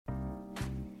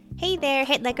Hey there,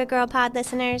 Hit Like a Girl pod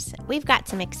listeners. We've got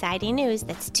some exciting news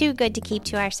that's too good to keep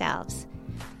to ourselves.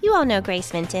 You all know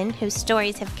Grace Minton, whose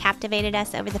stories have captivated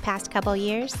us over the past couple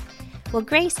years. Well,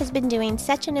 Grace has been doing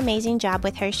such an amazing job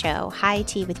with her show, High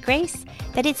Tea with Grace,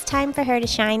 that it's time for her to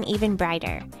shine even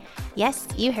brighter. Yes,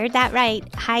 you heard that right.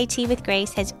 High Tea with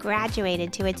Grace has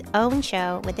graduated to its own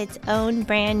show with its own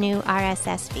brand new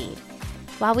RSS feed.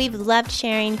 While we've loved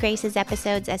sharing Grace's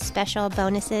episodes as special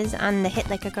bonuses on the Hit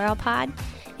Like a Girl pod,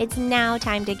 it's now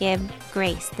time to give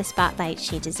Grace the spotlight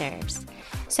she deserves.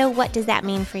 So what does that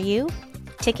mean for you?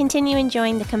 To continue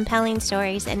enjoying the compelling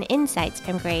stories and insights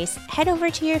from Grace, head over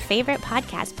to your favorite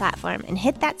podcast platform and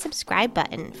hit that subscribe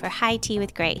button for High Tea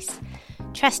with Grace.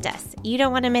 Trust us, you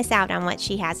don't want to miss out on what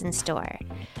she has in store.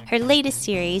 Her latest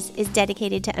series is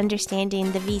dedicated to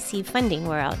understanding the VC funding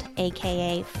world,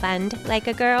 aka Fund Like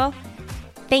a Girl.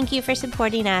 Thank you for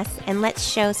supporting us, and let's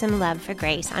show some love for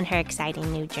Grace on her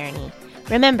exciting new journey.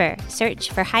 Remember,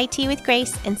 search for High Tea with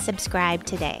Grace and subscribe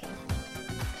today.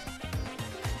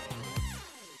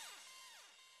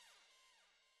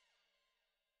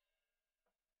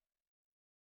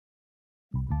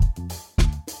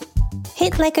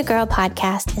 Hit Like a Girl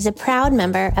podcast is a proud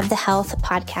member of the Health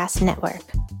Podcast Network.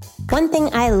 One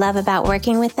thing I love about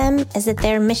working with them is that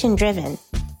they're mission-driven,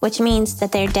 which means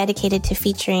that they're dedicated to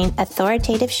featuring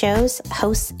authoritative shows,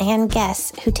 hosts, and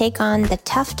guests who take on the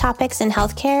tough topics in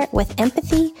healthcare with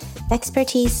empathy,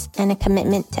 expertise, and a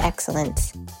commitment to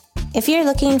excellence. If you're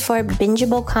looking for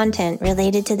bingeable content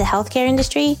related to the healthcare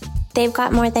industry, they've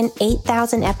got more than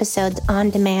 8,000 episodes on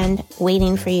demand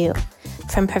waiting for you.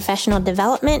 From professional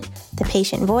development, the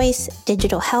patient voice,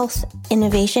 digital health,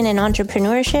 innovation and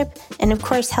entrepreneurship, and of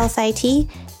course, health IT,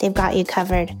 they've got you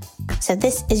covered. So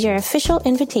this is your official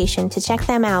invitation to check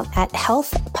them out at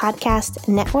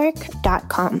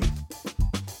healthpodcastnetwork.com.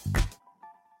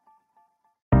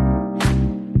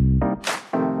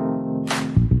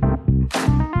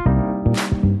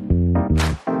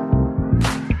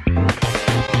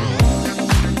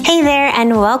 Hey there,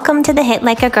 and welcome to the Hit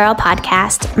Like a Girl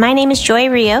podcast. My name is Joy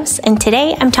Rios, and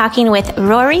today I'm talking with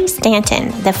Rory Stanton,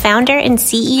 the founder and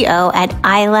CEO at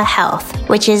Isla Health,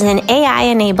 which is an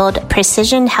AI-enabled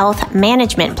precision health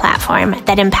management platform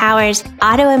that empowers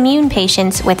autoimmune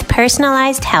patients with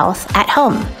personalized health at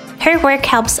home. Her work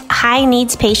helps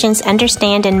high-needs patients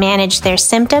understand and manage their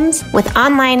symptoms with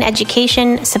online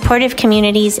education, supportive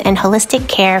communities, and holistic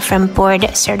care from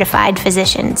board-certified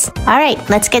physicians. All right,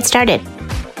 let's get started.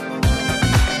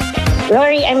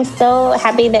 Rory, I'm so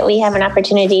happy that we have an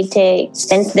opportunity to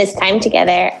spend this time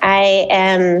together.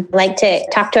 I like to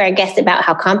talk to our guests about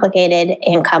how complicated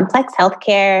and complex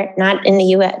healthcare, not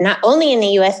only in the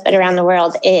US, but around the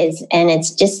world is. And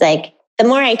it's just like, the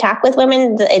more I talk with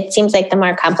women, it seems like the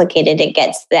more complicated it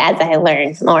gets as I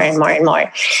learn more and more and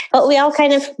more. But we all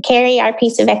kind of carry our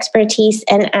piece of expertise,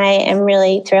 and I am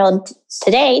really thrilled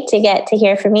today to get to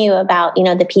hear from you about,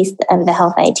 the piece of the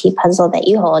health IT puzzle that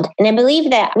you hold. And I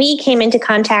believe that we came into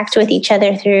contact with each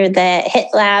other through the HIT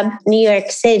Lab New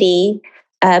York City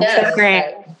program.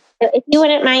 So if you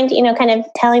wouldn't mind, kind of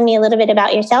telling me a little bit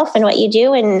about yourself and what you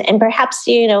do, and perhaps,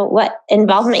 what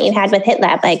involvement you had with HIT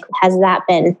Lab, like, has that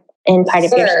been in part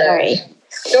of your story?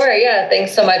 Sure. Yeah.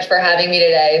 Thanks so much for having me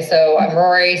today. So I'm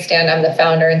Rory Stanton. I'm the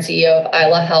founder and CEO of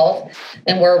Isla Health,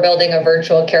 and we're building a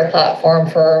virtual care platform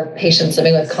for patients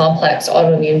living with complex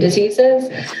autoimmune diseases.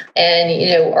 And,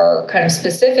 our kind of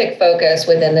specific focus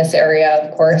within this area,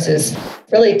 of course, is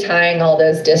really tying all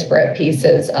those disparate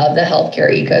pieces of the healthcare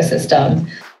ecosystem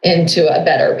into a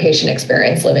better patient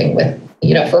experience living with,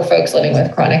 for folks living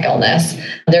with chronic illness.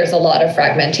 There's a lot of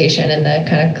fragmentation in the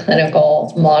kind of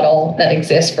clinical model that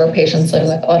exists for patients living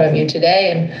with autoimmune today.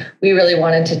 And we really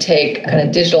wanted to take kind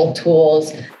of digital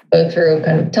tools, both through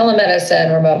kind of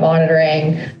telemedicine, remote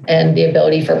monitoring, and the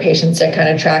ability for patients to kind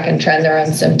of track and trend their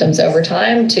own symptoms over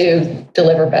time to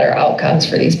deliver better outcomes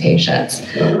for these patients.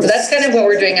 So that's kind of what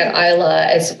we're doing at Isla.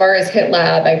 As far as HIT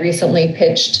Lab, I recently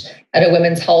pitched at a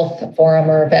women's health forum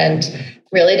or event,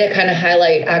 really to kind of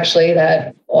highlight actually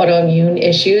that autoimmune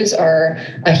issues are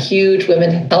a huge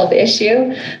women's health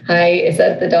issue. Hi, is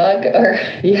that the dog? Or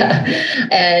yeah.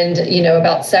 And,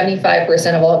 about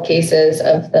 75% of all cases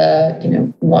of the,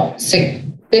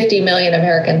 50 million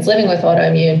Americans living with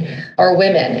autoimmune are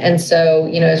women. And so,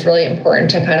 it's really important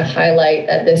to kind of highlight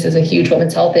that this is a huge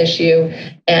women's health issue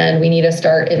And we need to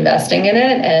start investing in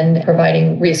it and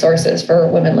providing resources for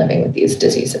women living with these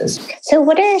diseases. So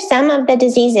what are some of the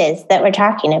diseases that we're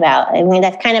talking about? I mean,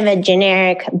 that's kind of a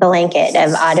generic blanket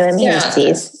of autoimmune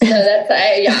disease. So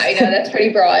I know that's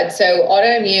pretty broad. So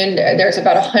autoimmune, there's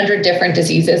about 100 different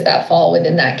diseases that fall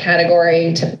within that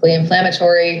category, typically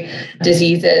inflammatory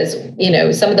diseases.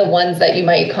 Some of the ones that you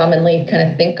might commonly kind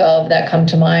of think of that come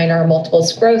to mind are multiple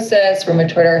sclerosis,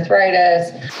 rheumatoid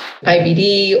arthritis,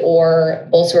 IBD, or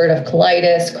ulcerative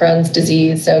colitis, Crohn's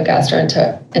disease, so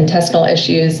gastrointestinal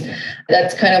issues.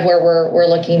 That's kind of where we're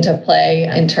looking to play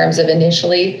in terms of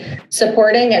initially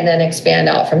supporting and then expand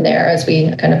out from there as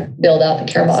we kind of build out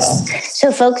the care model.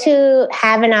 So folks who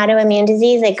have an autoimmune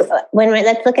disease, like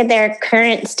let's look at their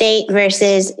current state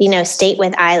versus, state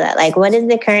with Isla. Like what is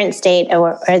the current state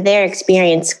or their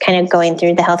experience kind of going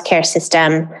through the healthcare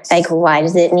system? Like why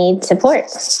does it need support?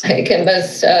 It can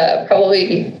most probably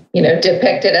be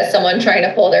depicted as someone trying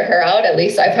to pull their hair out. At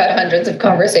least I've had hundreds of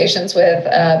conversations with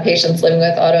patients living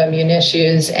with autoimmune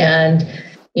issues and,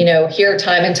 hear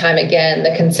time and time again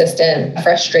the consistent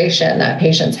frustration that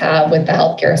patients have with the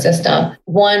healthcare system.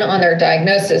 One, on their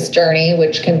diagnosis journey,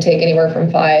 which can take anywhere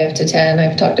from 5 to 10.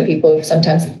 I've talked to people who've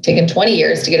sometimes taken 20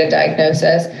 years to get a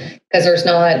diagnosis because there's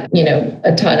not,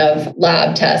 a ton of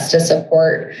lab tests to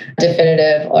support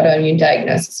definitive autoimmune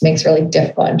diagnosis. It makes it really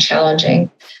difficult and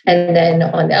challenging. And then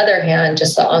on the other hand,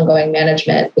 just the ongoing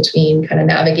management between kind of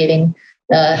navigating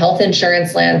the health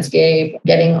insurance landscape,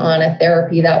 getting on a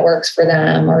therapy that works for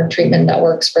them or treatment that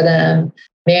works for them,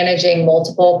 managing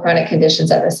multiple chronic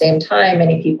conditions at the same time.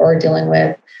 Many people are dealing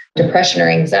with depression or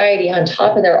anxiety on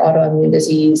top of their autoimmune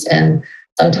disease and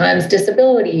sometimes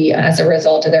disability as a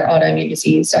result of their autoimmune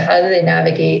disease. So how do they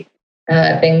navigate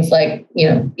things like,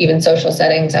 even social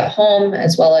settings at home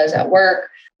as well as at work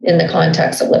in the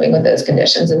context of living with those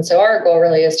conditions? And so our goal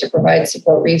really is to provide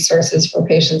support resources for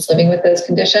patients living with those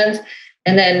conditions.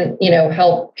 And then,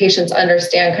 help patients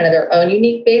understand kind of their own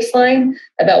unique baseline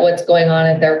about what's going on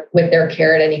with their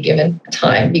care at any given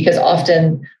time, because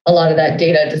often a lot of that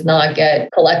data does not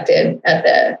get collected at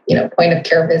the, point of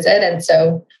care visit. And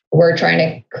so we're trying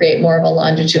to create more of a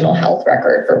longitudinal health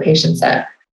record for patients that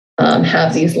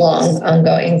have these long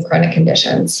ongoing chronic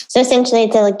conditions. So essentially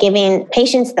it's like giving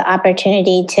patients the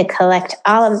opportunity to collect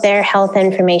all of their health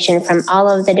information from all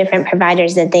of the different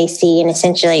providers that they see and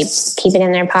essentially keep it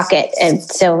in their pocket. And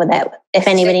so that if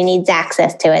anybody needs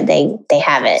access to it, they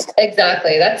have it.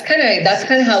 Exactly. That's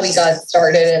kind of how we got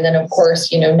started. And then of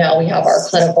course, now we have our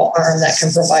clinical arm that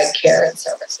can provide care and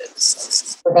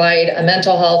services, provide a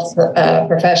mental health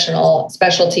professional,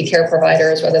 specialty care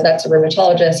providers, whether that's a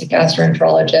rheumatologist, a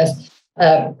gastroenterologist,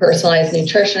 a personalized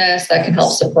nutritionist that can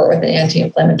help support with an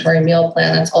anti-inflammatory meal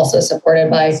plan that's also supported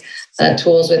by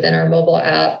tools within our mobile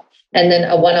app, and then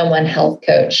a one-on-one health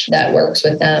coach that works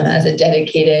with them as a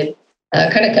dedicated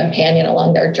kind of companion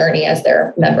along their journey as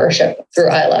their membership through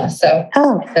Isla. So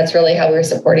that's really how we're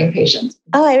supporting patients.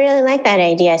 Oh, I really like that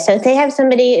idea. So if they have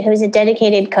somebody who's a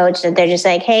dedicated coach that they're just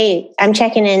like, hey, I'm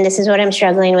checking in. This is what I'm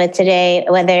struggling with today,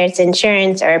 whether it's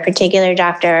insurance or a particular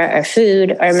doctor or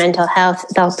food or mental health,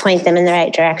 they'll point them in the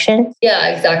right direction. Yeah,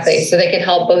 exactly. So they can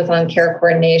help both on care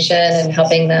coordination and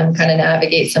helping them kind of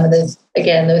navigate some of those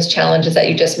challenges that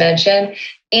you just mentioned.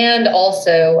 And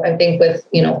also, I think with,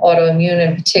 autoimmune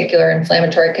in particular,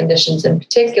 inflammatory conditions in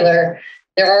particular,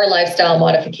 there are lifestyle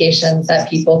modifications that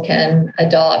people can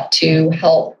adopt to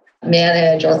help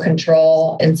manage or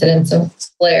control incidents of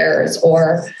flares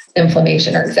or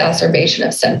inflammation or exacerbation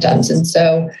of symptoms. And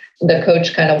so the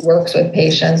coach kind of works with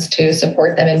patients to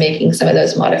support them in making some of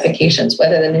those modifications,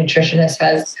 whether the nutritionist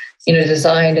has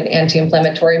designed an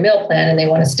anti-inflammatory meal plan and they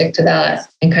want to stick to that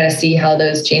and kind of see how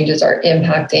those changes are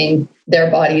impacting their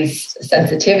body's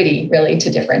sensitivity really to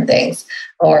different things.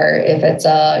 Or if it's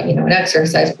an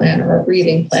exercise plan or a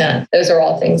breathing plan, those are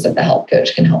all things that the health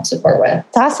coach can help support with.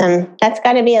 It's awesome. That's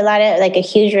got to be a lot of a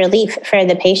huge relief for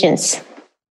the patients.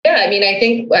 Yeah,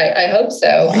 I hope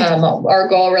so. Our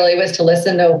goal really was to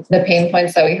listen to the pain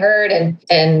points that we heard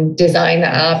and design the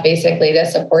app basically to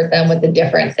support them with the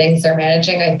different things they're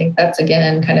managing. I think that's,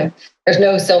 again, kind of, there's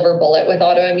no silver bullet with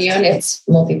autoimmune. It's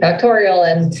multifactorial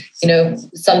and,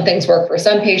 some things work for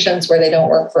some patients where they don't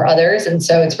work for others. And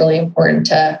so it's really important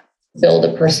to build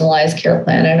a personalized care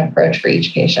plan and approach for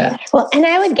each patient. Well, and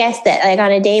I would guess that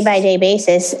on a day-by-day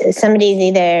basis, somebody's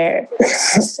either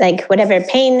whatever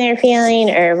pain they're feeling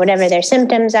or whatever their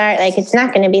symptoms are, it's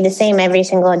not going to be the same every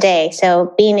single day.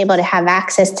 So being able to have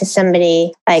access to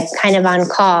somebody kind of on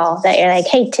call that you're like,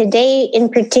 hey, today in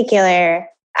particular,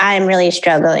 I'm really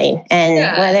struggling. And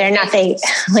whether or not they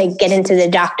get into the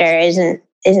doctor isn't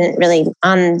isn't really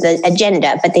on the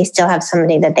agenda, but they still have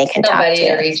somebody that they can talk to. Somebody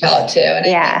to reach out to. And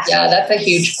I think, that's a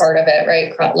huge part of it,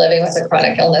 right? Living with a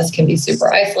chronic illness can be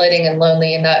super isolating and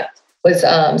lonely, and that was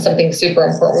something super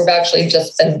important. We've actually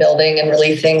just been building and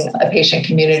releasing a patient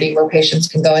community where patients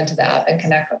can go into the app and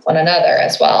connect with one another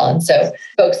as well. And so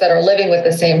folks that are living with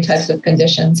the same types of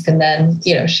conditions can then,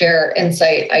 share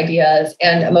insight, ideas,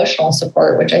 and emotional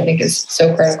support, which I think is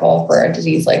so critical for a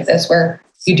disease like this, where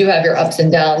you do have your ups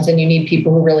and downs and you need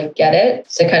people who really get it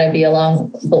to kind of be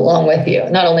along with you,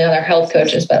 not only other health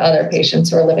coaches, but other patients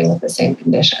who are living with the same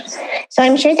condition. So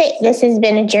I'm sure that this has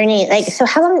been a journey. So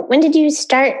when did you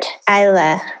start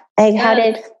Isla? How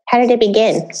did it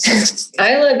begin?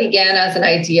 Isla began as an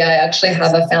idea. I actually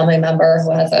have a family member who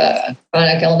has a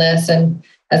chronic illness and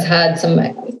has had some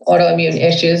autoimmune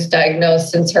issues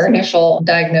diagnosed since her initial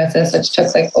diagnosis, which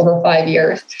took over 5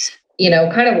 years.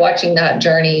 Kind of watching that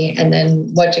journey and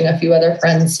then watching a few other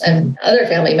friends and other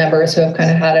family members who have kind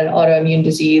of had an autoimmune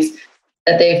disease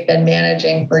that they've been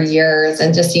managing for years,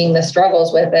 and just seeing the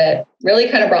struggles with it really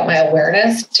kind of brought my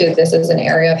awareness to this is an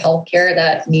area of healthcare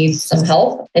that needs some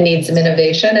help and needs some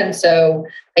innovation. And so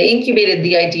I incubated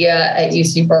the idea at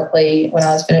UC Berkeley when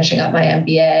I was finishing up my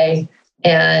MBA.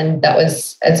 And that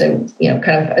was as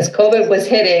COVID was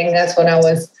hitting, that's when I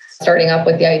was starting up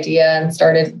with the idea and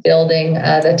started building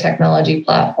the technology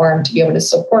platform to be able to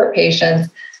support patients,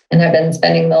 and have been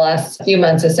spending the last few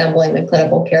months assembling the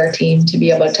clinical care team to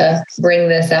be able to bring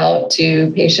this out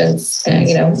to patients,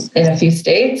 in a few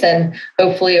states, and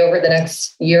hopefully over the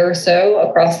next year or so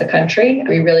across the country.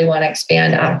 We really want to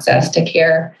expand access to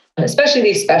care, especially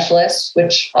these specialists,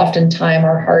 which oftentimes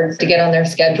are hard to get on their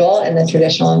schedule in the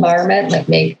traditional environment,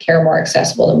 make care more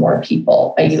accessible to more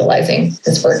people by utilizing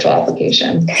this virtual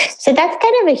application. So that's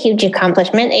kind of a huge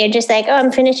accomplishment. You're just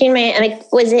I'm finishing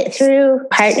was it through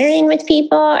partnering with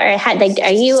people, or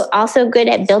are you also good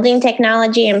at building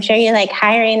technology? I'm sure you're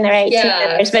hiring the right team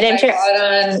members, but I'm sure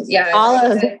all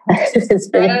of this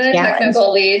brought on a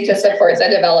technical lead to support the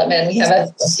development. We have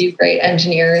a few great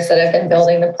engineers that have been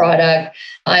building the product.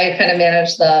 I kind of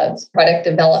manage the product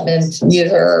development,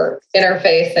 user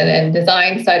interface and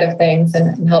design side of things,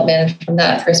 and help manage from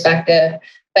that perspective.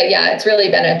 But it's really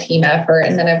been a team effort.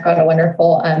 And then I've got a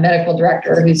wonderful medical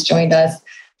director who's joined us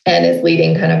and is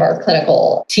leading kind of our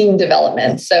clinical team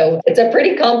development. So it's a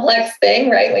pretty complex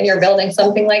thing, right, when you're building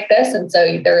something like this. And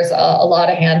so there's a lot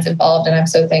of hands involved. And I'm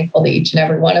so thankful to each and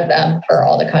every one of them for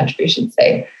all the contributions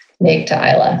they make to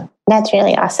Isla. That's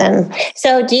really awesome.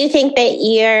 So do you think that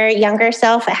your younger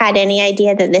self had any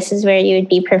idea that this is where you would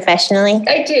be professionally?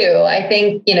 I do. I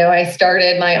think, I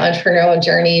started my entrepreneurial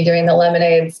journey doing the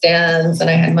lemonade stands, and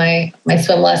I had my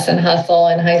swim lesson hustle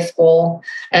in high school,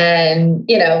 and,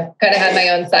 kind of had my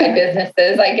own side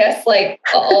businesses, I guess,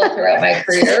 all throughout my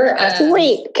career.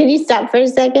 Wait, can you stop for a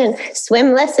second?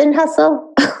 Swim lesson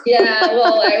hustle? Yeah,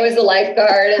 well, I was a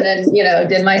lifeguard and then,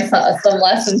 did my swim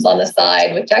lessons on the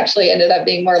side, which actually ended up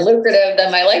being more lucrative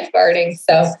than my lifeguarding.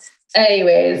 So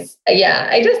anyways,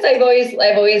 I've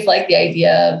always liked the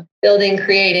idea of building,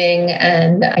 creating.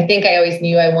 And I think I always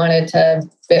knew I wanted to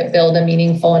build a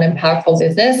meaningful and impactful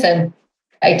business. And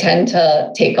I tend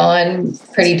to take on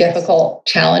pretty difficult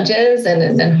challenges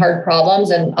and hard problems.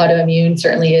 And autoimmune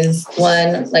certainly is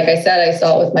one. Like I said, I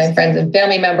saw it with my friends and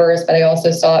family members, but I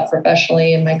also saw it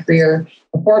professionally in my career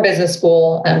before business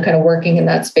school. I'm kind of working in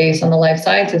that space on the life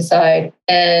sciences side,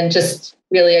 and just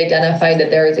really identified that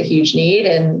there was a huge need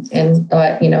and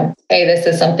thought, hey, this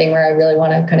is something where I really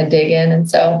want to kind of dig in. And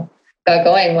so got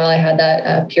going while I had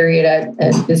that period at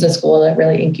business school that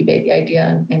really incubate the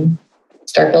idea and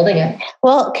start building it.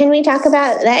 Well, can we talk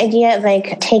about the idea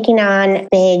of taking on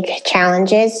big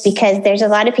challenges? Because there's a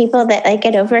lot of people that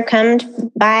get overcome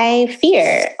by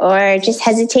fear or just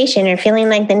hesitation or feeling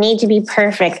the need to be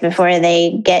perfect before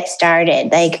they get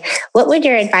started. What would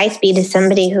your advice be to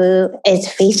somebody who is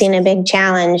facing a big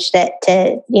challenge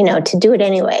to do it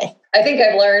anyway? I think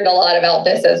I've learned a lot about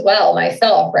this as well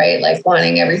myself, right?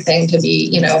 Wanting everything to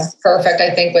be, perfect.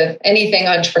 I think with anything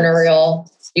entrepreneurial,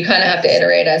 you kind of have to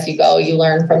iterate as you go. You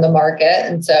learn from the market.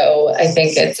 And so I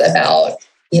think it's about,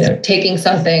 taking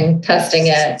something, testing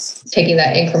it, taking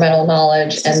that incremental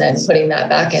knowledge, and then putting that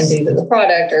back into the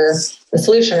product or the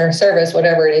solution or service,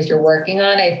 whatever it is you're working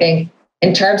on. I think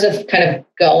in terms of kind of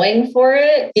going for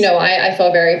it, I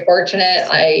feel very fortunate.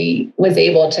 I was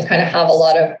able to kind of have a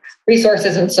lot of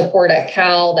resources and support at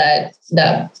Cal that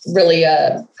really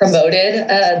promoted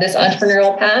this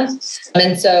entrepreneurial path.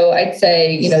 And so I'd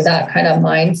say, that kind of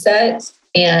mindset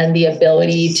and the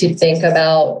ability to think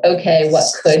about, okay, what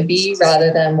could be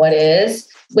rather than what is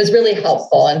was really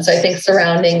helpful. And so I think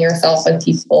surrounding yourself with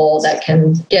people that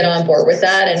can get on board with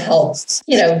that and help,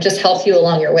 just help you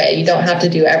along your way. You don't have to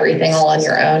do everything all on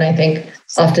your own. I think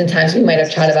oftentimes we might have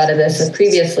chatted about this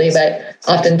previously, but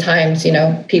oftentimes,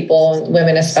 people,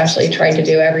 women especially, try to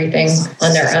do everything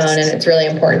on their own. And it's really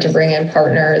important to bring in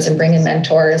partners and bring in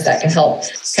mentors that can help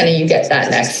kind of you get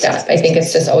that next step. I think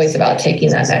it's just always about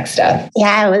taking that next step.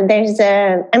 Yeah,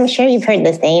 I'm sure you've heard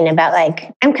the saying about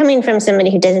I'm coming from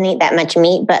somebody who doesn't eat that much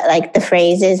meat, but the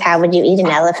phrase is, how would you eat an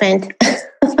elephant?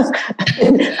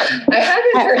 I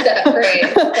haven't heard that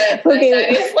phrase, but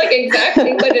it's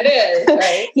exactly what it is,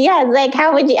 right? Yeah,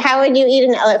 how would you eat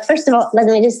an elephant? First of all, let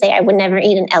me just say I would never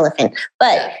eat an elephant.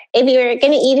 But if you were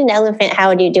going to eat an elephant, how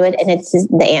would you do it? And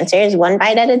the answer is one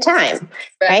bite at a time,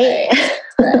 right?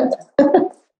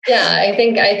 Yeah, I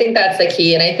think that's the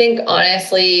key. And I think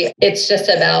honestly, it's just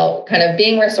about kind of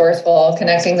being resourceful,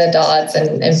 connecting the dots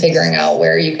and figuring out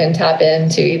where you can tap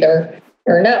into either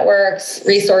your networks,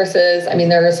 resources. I mean,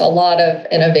 there's a lot of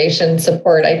innovation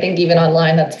support. I think even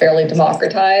online that's fairly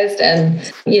democratized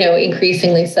and,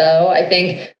 increasingly so. I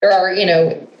think there are,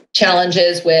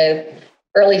 challenges with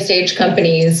early stage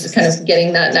companies kind of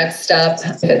getting that next step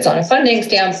if it's on a funding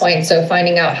standpoint. So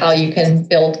finding out how you can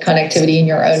build connectivity in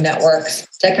your own networks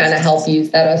to kind of help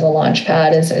use that as a launch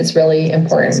pad is really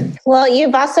important. Well,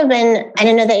 you've also been, I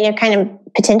don't know that you're kind of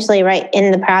potentially right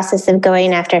in the process of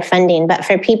going after funding, but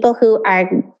for people who are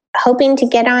hoping to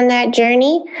get on that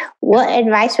journey, what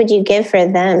advice would you give for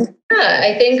them? Yeah,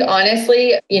 I think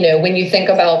honestly, when you think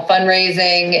about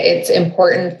fundraising, it's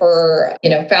important for,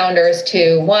 founders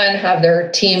to, one, have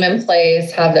their team in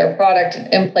place, have their product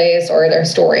in place or their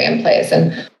story in place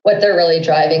and what they're really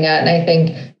driving at. And I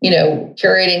think,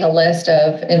 curating a list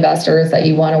of investors that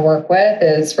you want to work with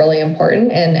is really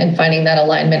important. And finding that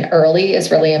alignment early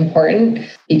is really important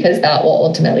because that will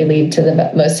ultimately lead to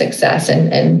the most success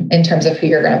in terms of who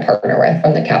you're going to partner with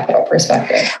from the capital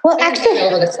perspective. Well, actually,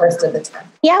 over the course of the time.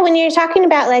 Yeah, when you're talking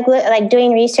about like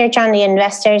doing research on the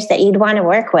investors that you'd want to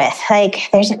work with,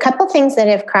 there's a couple things that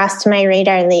have crossed my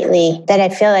radar lately that I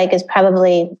feel like is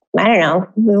probably, I don't know,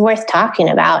 worth talking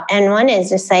about. And one is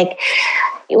just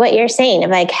what you're saying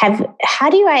of how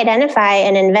do you identify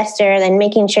an investor and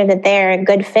making sure that they're a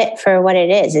good fit for what it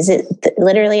is? Is it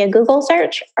literally a Google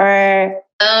search or?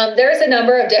 There's a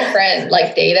number of different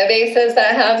databases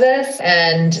that have this,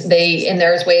 and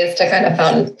there's ways to kind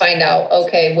of find out,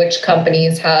 okay, which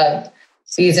companies have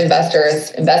these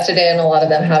investors invested in. A lot of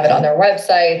them have it on their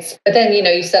websites, but then,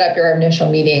 you set up your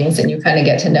initial meetings and you kind of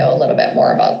get to know a little bit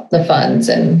more about the funds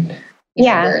and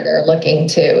where they're looking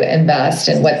to invest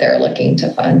and what they're looking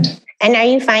to fund. And are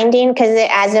you finding, because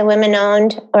as a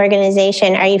women-owned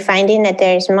organization, are you finding that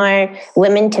there's more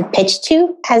women to pitch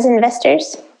to as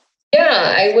investors?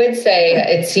 Yeah, I would say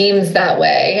it seems that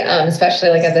way, especially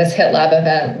at this Hit Lab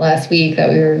event last week that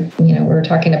we were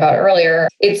talking about earlier.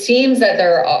 It seems that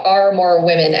there are more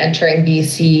women entering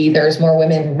VC. There's more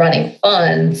women running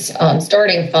funds,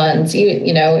 starting funds, and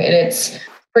it's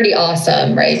pretty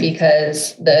awesome, right?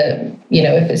 Because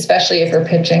especially if you're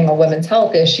pitching a women's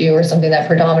health issue or something that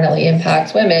predominantly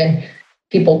impacts women,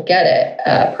 people get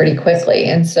it pretty quickly.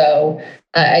 And so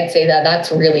I'd say that that's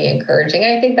really encouraging.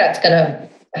 I think that's going to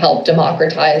help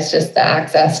democratize just the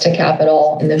access to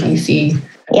capital in the VC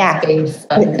space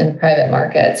in the private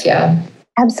markets. Yeah,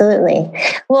 absolutely.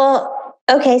 Well,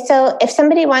 okay, so if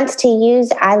somebody wants to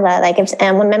use Isla,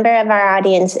 if one member of our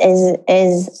audience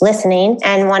is listening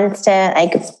and wants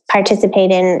to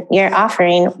participate in your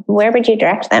offering, where would you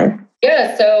direct them?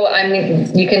 Yeah, so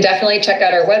you can definitely check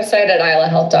out our website at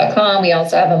islahealth.com. We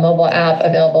also have a mobile app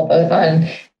available both on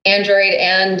Android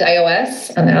and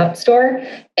iOS on the App Store.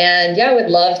 And would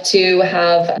love to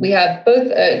we have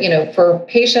both, for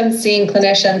patients seeing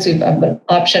clinicians, we have an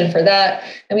option for that.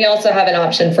 And we also have an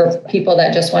option for people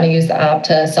that just want to use the app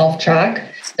to self-track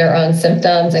their own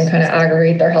symptoms and kind of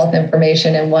aggregate their health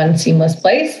information in one seamless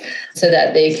place so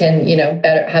that they can,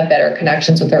 have better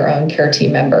connections with their own care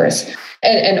team members.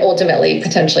 And ultimately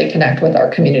potentially connect with our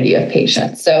community of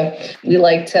patients. So we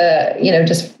like to,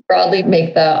 just broadly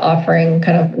make the offering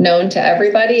kind of known to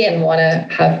everybody and want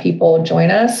to have people join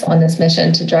us on this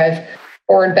mission to drive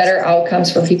forward better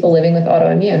outcomes for people living with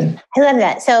autoimmune. I love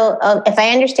that. So if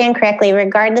I understand correctly,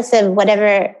 regardless of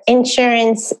whatever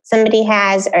insurance somebody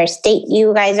has or state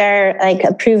you guys are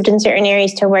approved in certain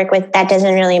areas to work with, that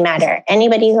doesn't really matter.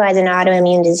 Anybody who has an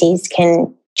autoimmune disease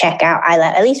can check out Isla,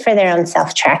 at least for their own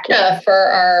self-tracking? Yeah, for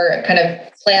our kind of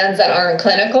plans that aren't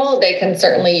clinical, they can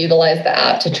certainly utilize the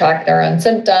app to track their own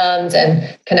symptoms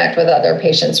and connect with other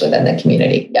patients within the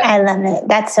community. Yeah. I love it.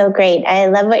 That's so great. I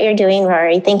love what you're doing,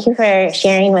 Rory. Thank you for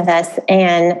sharing with us.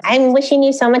 And I'm wishing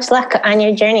you so much luck on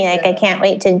your journey. Like, I can't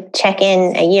wait to check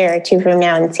in a year or two from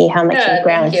now and see how much you've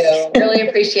grown. Thank you. Really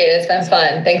appreciate it. It's been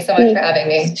fun. Thanks so much for having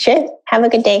me. Sure. Have a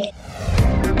good day.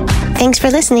 Thanks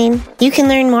for listening. You can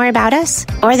learn more about us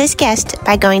or this guest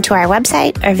by going to our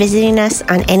website or visiting us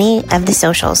on any of the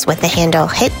socials with the handle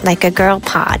Hit Like a Girl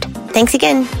Pod. Thanks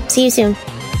again. See you soon.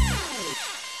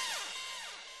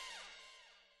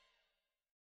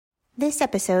 This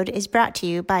episode is brought to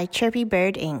you by Chirpy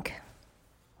Bird Inc.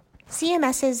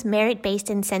 CMS's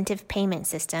Merit-Based Incentive Payment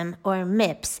System, or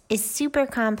MIPS, is super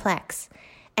complex.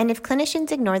 And if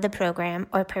clinicians ignore the program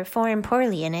or perform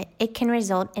poorly in it, it can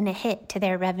result in a hit to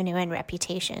their revenue and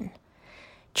reputation.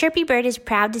 Chirpy Bird is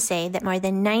proud to say that more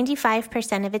than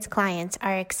 95% of its clients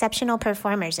are exceptional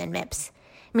performers in MIPS,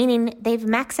 meaning they've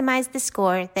maximized the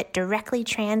score that directly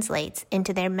translates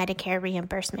into their Medicare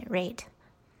reimbursement rate.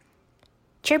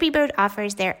 Chirpy Bird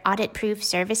offers their audit-proof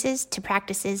services to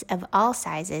practices of all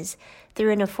sizes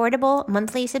through an affordable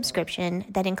monthly subscription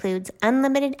that includes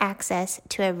unlimited access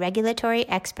to a regulatory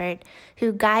expert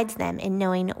who guides them in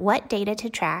knowing what data to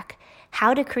track,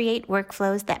 how to create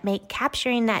workflows that make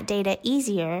capturing that data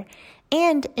easier,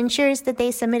 and ensures that they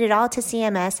submit it all to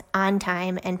CMS on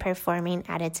time and performing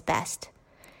at its best.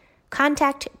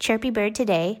 Contact Chirpy Bird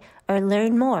today or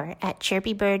learn more at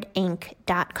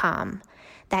chirpybirdinc.com.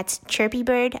 That's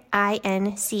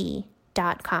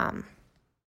chirpybirdinc.com.